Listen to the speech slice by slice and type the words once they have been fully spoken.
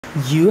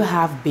You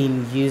have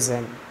been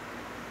using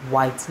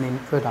whitening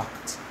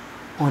product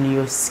on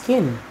your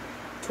skin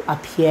to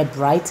appear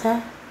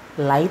brighter,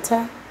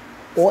 lighter,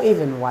 or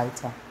even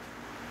whiter.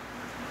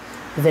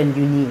 Then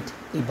you need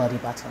a body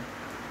butter.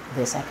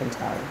 This I can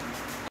tell you.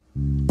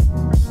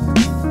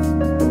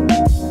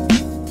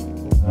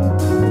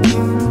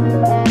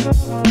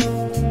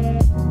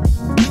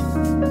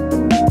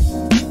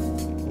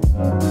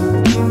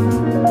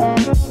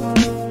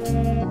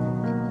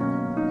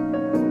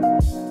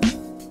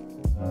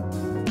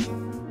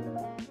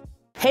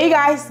 Hey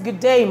guys, good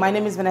day. My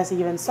name is Vanessa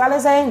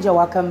Given-Salazar and you're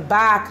welcome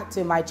back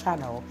to my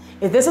channel.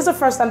 If this is the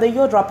first time that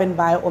you're dropping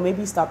by or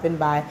maybe stopping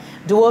by,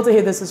 do well to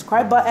hit the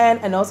subscribe button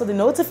and also the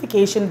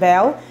notification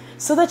bell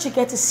so that you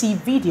get to see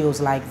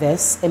videos like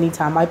this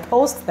anytime I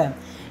post them.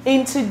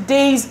 In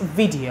today's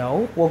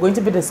video, we're going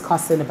to be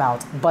discussing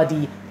about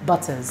body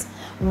butters.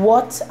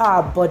 What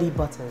are body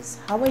butters?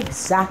 How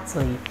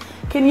exactly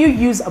can you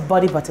use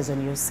body butters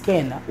on your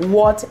skin?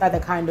 What are the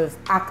kind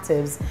of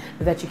actives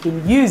that you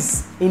can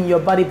use in your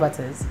body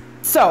butters?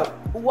 So,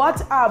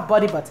 what are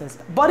body butters?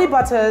 Body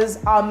butters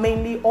are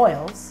mainly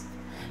oils.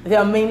 They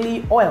are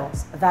mainly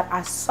oils that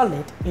are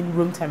solid in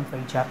room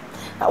temperature.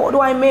 Now, what do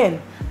I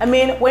mean? I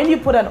mean, when you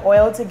put an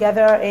oil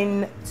together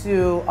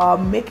to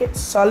make it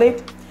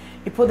solid,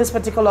 you put this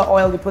particular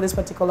oil, you put this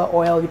particular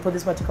oil, you put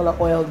this particular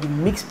oil, you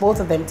mix both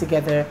of them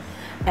together,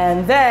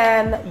 and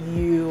then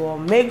you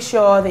make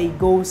sure they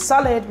go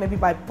solid, maybe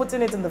by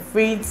putting it in the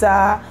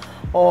freezer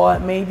or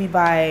maybe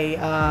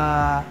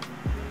by,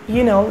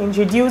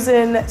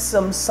 introducing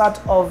some sort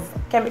of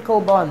chemical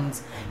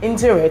bonds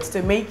into it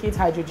to make it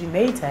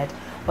hydrogenated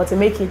or to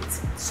make it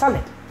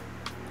solid.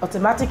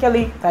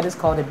 Automatically, that is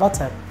called a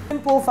butter.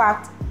 Simple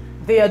fact,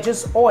 they are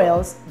just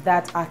oils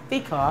that are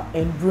thicker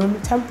in room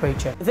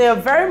temperature. They are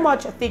very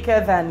much thicker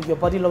than your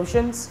body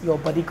lotions, your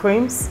body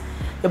creams,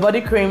 your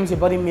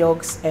body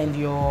milks, and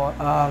your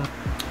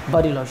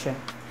body lotion.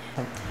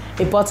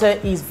 A butter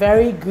is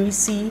very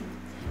greasy,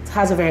 it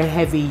has a very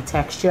heavy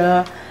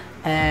texture,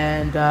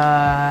 and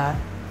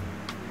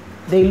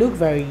they look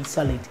very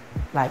solid,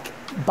 like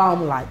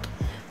balm-like.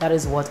 That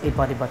is what a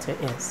body butter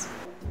is.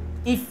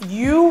 If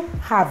you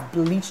have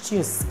bleached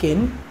your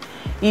skin,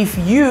 if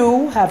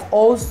you have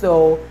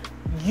also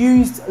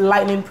used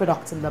lightening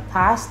products in the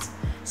past,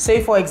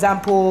 say for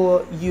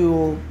example,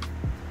 you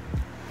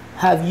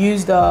have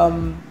used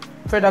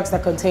products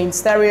that contain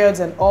steroids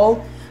and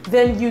all,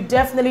 then you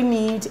definitely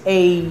need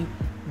a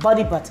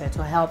body butter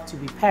to help to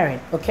repair it,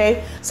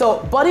 okay?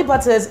 So body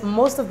butters,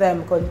 most of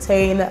them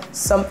contain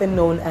something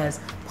known as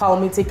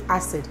palmitic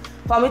acid.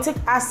 Palmitic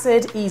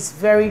acid is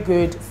very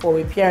good for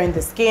repairing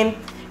the skin.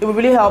 It will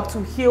really help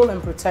to heal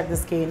and protect the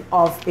skin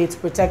of its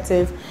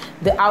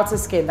the outer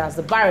skin, that's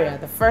the barrier,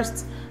 the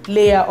first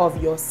layer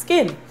of your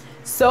skin.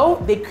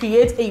 So they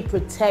create a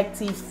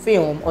protective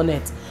film on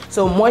it.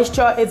 So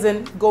moisture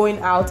isn't going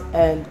out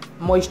and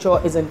moisture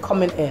isn't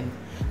coming in.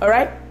 All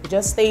right,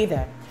 just stay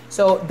there.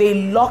 So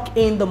they lock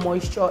in the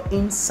moisture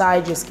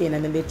inside your skin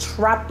and then they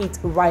trap it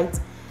right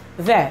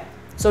there.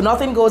 So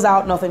nothing goes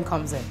out, nothing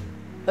comes in.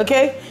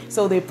 Okay,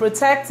 so they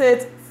protect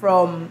it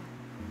from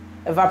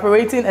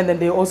evaporating and then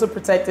they also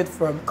protect it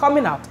from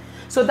coming out.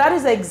 So that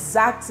is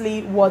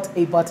exactly what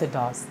a butter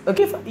does.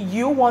 Okay, if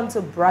you want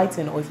to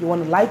brighten or if you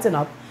want to lighten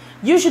up,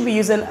 you should be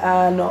using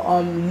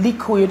an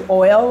liquid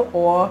oil,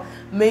 or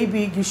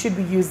maybe you should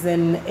be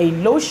using a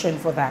lotion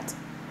for that,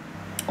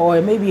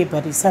 or maybe a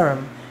body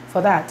serum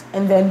for that,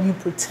 and then you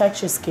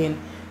protect your skin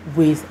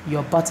with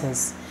your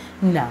butters.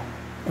 Now,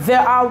 there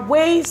are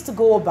ways to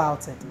go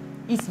about it.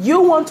 If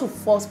you want to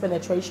force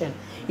penetration,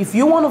 if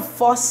you want to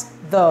force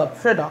the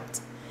product,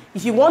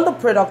 if you want the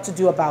product to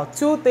do about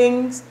two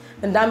things,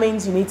 then that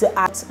means you need to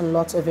add a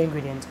lot of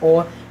ingredients,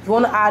 or you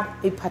want to add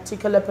a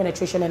particular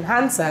penetration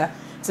enhancer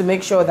to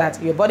make sure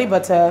that your body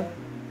butter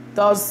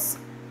does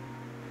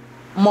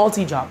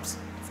multi-jobs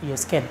for your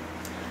skin.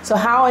 So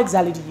how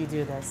exactly do you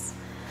do this?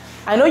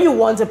 I know you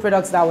want a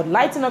product that would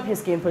lighten up your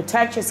skin,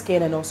 protect your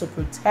skin, and also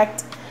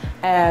protect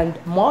and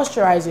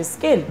moisturize your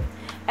skin.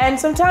 And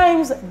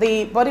sometimes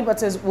the body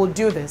butters will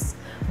do this,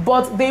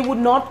 but they would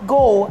not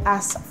go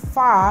as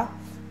far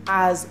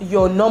as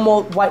your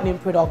normal whitening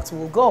products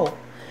will go.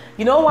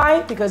 You know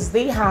why? Because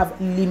they have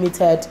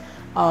limited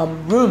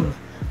room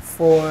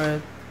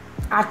for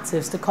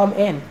actives to come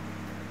in.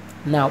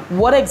 Now,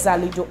 what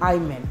exactly do I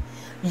mean?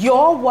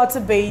 Your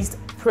water-based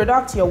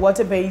product, your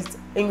water-based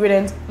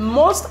ingredients,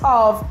 most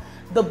of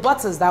the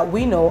butters that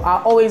we know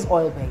are always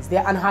oil-based.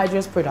 They're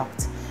anhydrous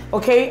products,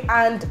 okay?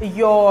 And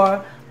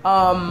your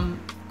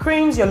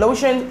creams, your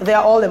lotions, they're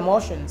all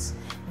emulsions.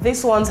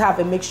 These ones have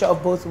a mixture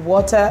of both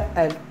water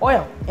and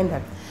oil in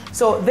them.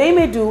 So they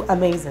may do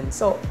amazing.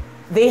 So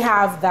they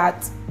have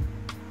that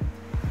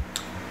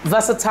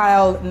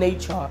versatile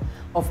nature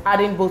of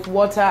adding both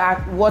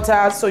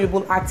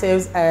water-soluble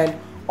actives and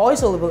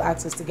oil-soluble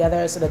actives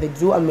together so that they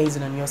do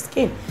amazing on your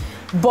skin.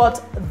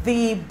 But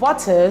the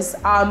butters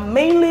are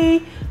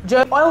mainly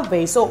just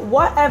oil-based. So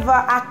whatever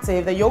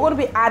active that you're going to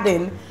be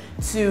adding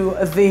to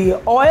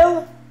the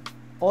oil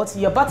or to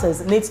your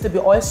butters needs to be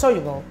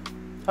oil-soluble.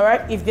 All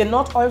right, if they're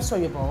not oil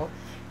soluble,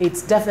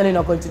 it's definitely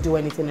not going to do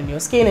anything on your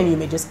skin, and you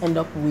may just end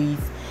up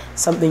with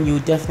something you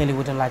definitely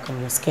wouldn't like on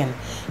your skin.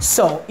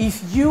 So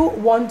if you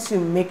want to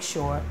make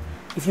sure,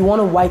 if you want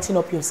to whiten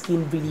up your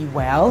skin really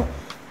well,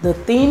 the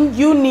thing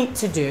you need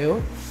to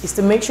do is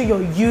to make sure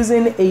you're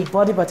using a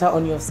body butter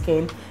on your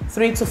skin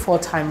 3 to 4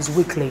 times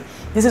weekly.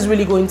 This is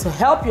really going to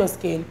help your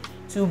skin,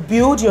 to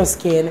build your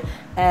skin,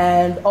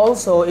 and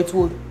also it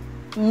will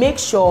make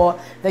sure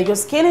that your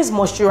skin is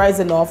moisturized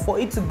enough for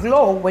it to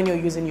glow when you're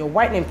using your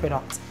whitening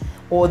products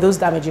or those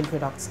damaging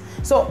products.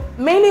 So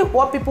mainly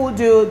what people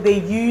do, they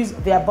use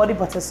their body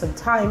butter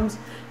sometimes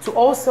to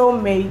also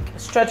make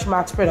stretch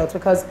marks products,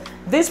 because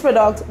this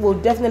product will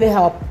definitely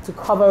help to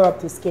cover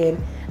up the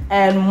skin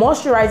and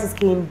moisturize the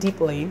skin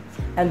deeply,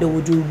 and they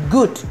will do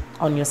good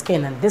on your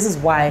skin. And this is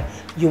why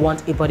you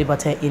want a body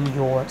butter in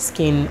your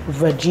skin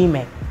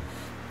regime.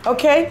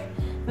 Okay,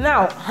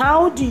 now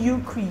how do you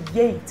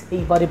create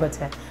a body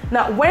butter?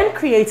 Now when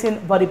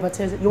creating body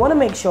butters, you want to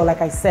make sure,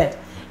 like I said,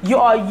 you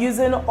are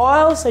using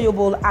oil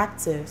soluble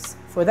actives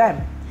for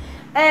them,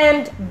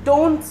 and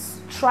don't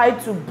try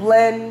to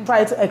blend,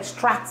 try to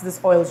extract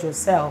these oils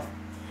yourself.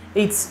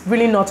 It's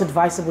really not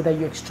advisable that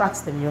you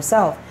extract them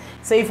yourself.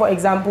 Say for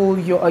example,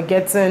 you are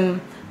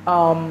getting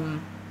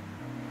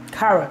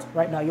carrot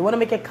right now. You want to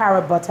make a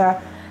carrot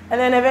butter, and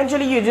then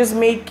eventually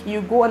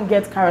you go and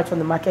get carrot from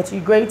the market,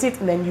 you grate it,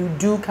 and then you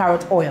do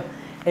carrot oil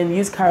and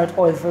use carrot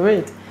oil for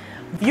it.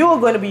 You are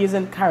going to be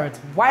using carrot.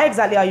 Why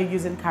exactly are you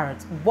using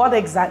carrot? What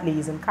exactly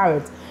is in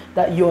carrot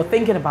that you're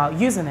thinking about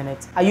using in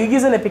it? Are you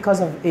using it because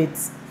of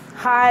its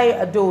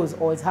high dose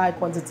or its high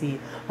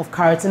quantity of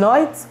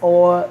carotenoids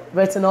or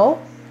retinol?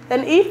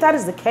 Then if that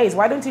is the case,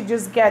 why don't you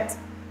just get,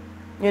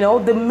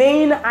 the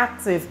main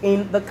active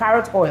in the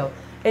carrot oil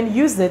and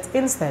use it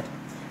instead?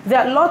 There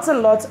are lots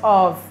and lots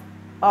of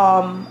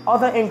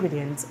other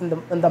ingredients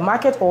in the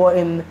market or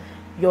in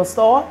your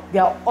store.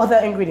 There are other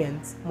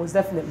ingredients, most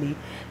definitely,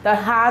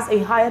 that has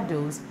a higher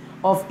dose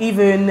of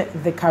even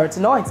the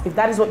carotenoids, if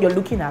that is what you're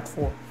looking at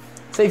for.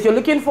 So if you're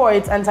looking for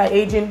its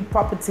anti-aging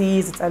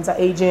properties, its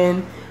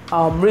anti-aging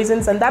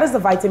reasons, and that is the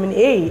vitamin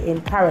A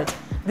in carrot.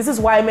 This is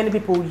why many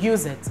people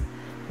use it.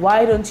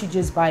 Why don't you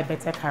just buy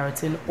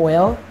beta-carotene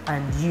oil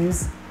and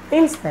use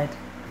instead?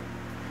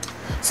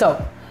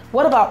 So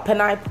what about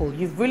pineapple?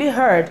 You've really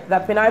heard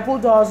that pineapple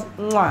does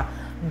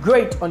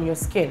great on your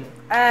skin.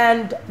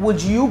 And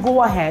would you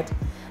go ahead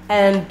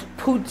and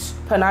put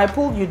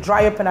pineapple, you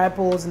dry your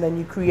pineapples and then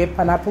you create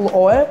pineapple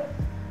oil?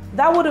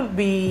 That wouldn't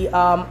be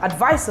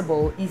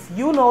advisable if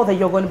you know that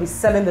you're going to be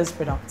selling this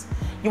product.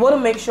 You want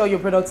to make sure your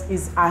product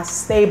is as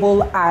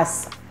stable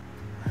as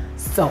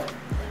so.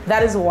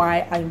 That is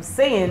why I'm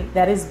saying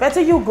that it's better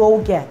you go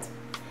get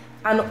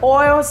an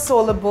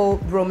oil-soluble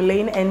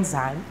bromelain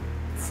enzyme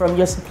from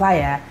your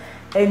supplier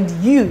and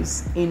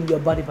use in your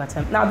body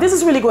butter. Now, this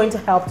is really going to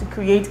help to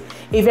create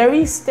a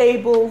very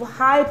stable,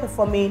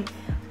 high-performing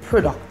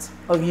product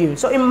of you.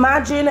 So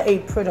imagine a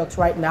product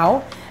right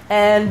now,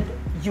 and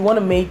you want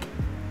to make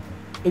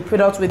a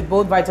product with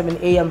both vitamin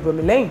A and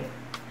bromelain.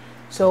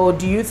 So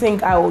do you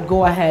think I would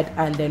go ahead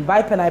and then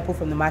buy pineapple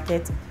from the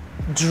market,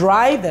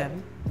 dry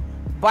them,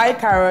 buy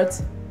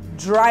carrot,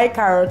 dry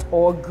carrot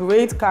or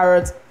grate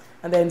carrot,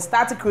 and then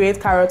start to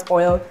create carrot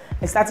oil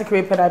and start to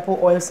create pineapple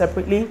oil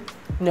separately?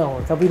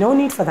 No, there'll be no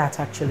need for that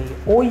actually.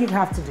 All you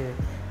have to do,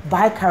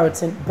 buy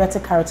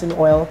beta-carotene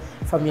oil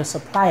from your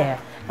supplier,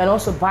 and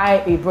also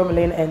buy a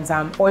bromelain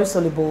enzyme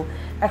oil-soluble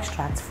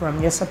extract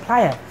from your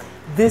supplier.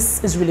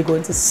 This is really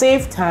going to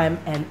save time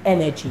and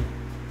energy.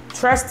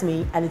 Trust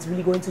me, and it's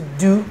really going to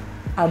do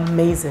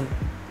amazing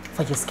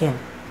for your skin.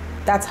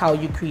 That's how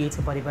you create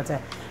a body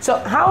butter. So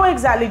how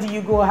exactly do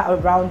you go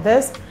around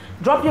this?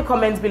 Drop your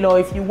comments below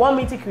if you want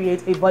me to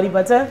create a body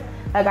butter,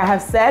 like I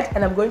have said,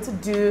 and I'm going to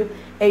do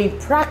a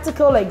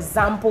practical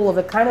example of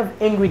the kind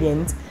of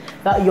ingredient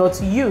that you're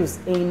to use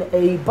in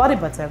a body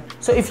butter.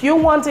 So if you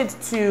wanted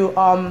to,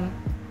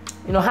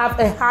 have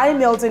a high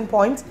melting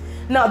point,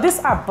 now these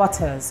are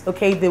butters,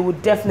 okay? They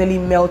would definitely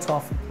melt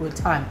off with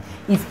time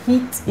if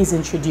heat is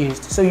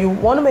introduced. So you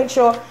want to make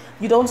sure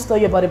you don't store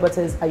your body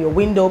butters at your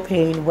window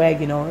pane where,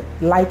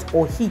 light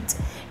or heat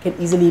can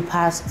easily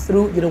pass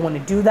through. You don't want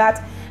to do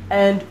that.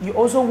 And you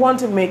also want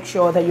to make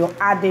sure that you're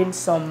adding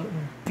some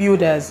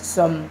builders,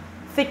 some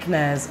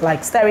thickeners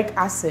like stearic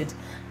acid,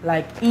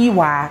 like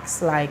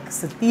e-wax, like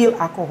cetyl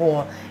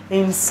alcohol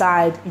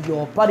inside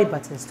your body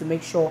butters to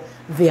make sure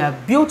they are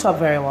built up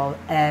very well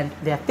and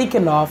they're thick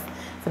enough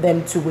for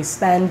them to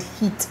withstand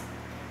heat,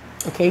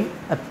 okay?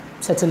 A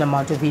certain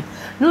amount of heat.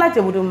 Not like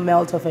they wouldn't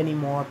melt off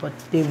anymore, but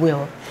they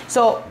will.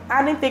 So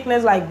adding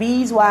thickeners like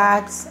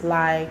beeswax,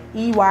 like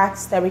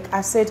e-wax, stearic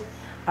acid,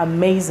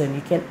 amazing.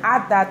 You can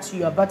add that to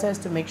your butters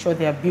to make sure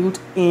they are built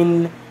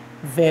in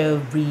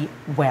very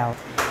well.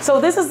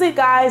 So this is it,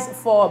 guys,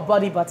 for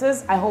body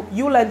butters. I hope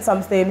you learned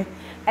something,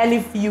 and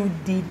if you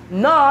did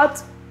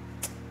not,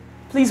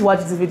 please watch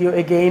this video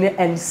again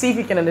and see if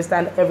you can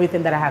understand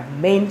everything that I have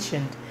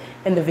mentioned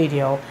in the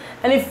video.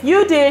 And if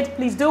you did,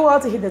 please do well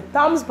to hit the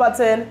thumbs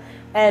button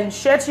and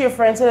share to your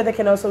friends so that they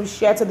can also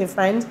share to their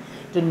friends.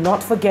 Do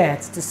not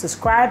forget to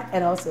subscribe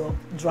and also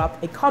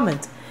drop a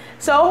comment.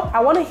 So I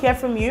want to hear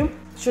from you.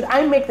 Should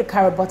I make the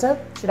carrot butter?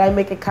 Should I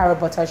make a carrot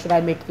butter? Should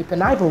I make a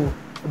pineapple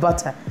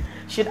butter?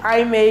 Should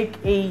I make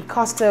a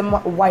custom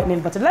whitening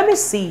butter? Let me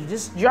see.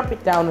 Just drop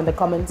it down in the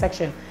comment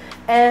section.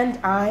 And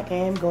I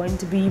am going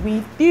to be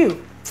with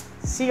you.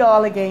 See you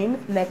all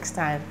again next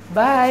time.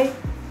 Bye.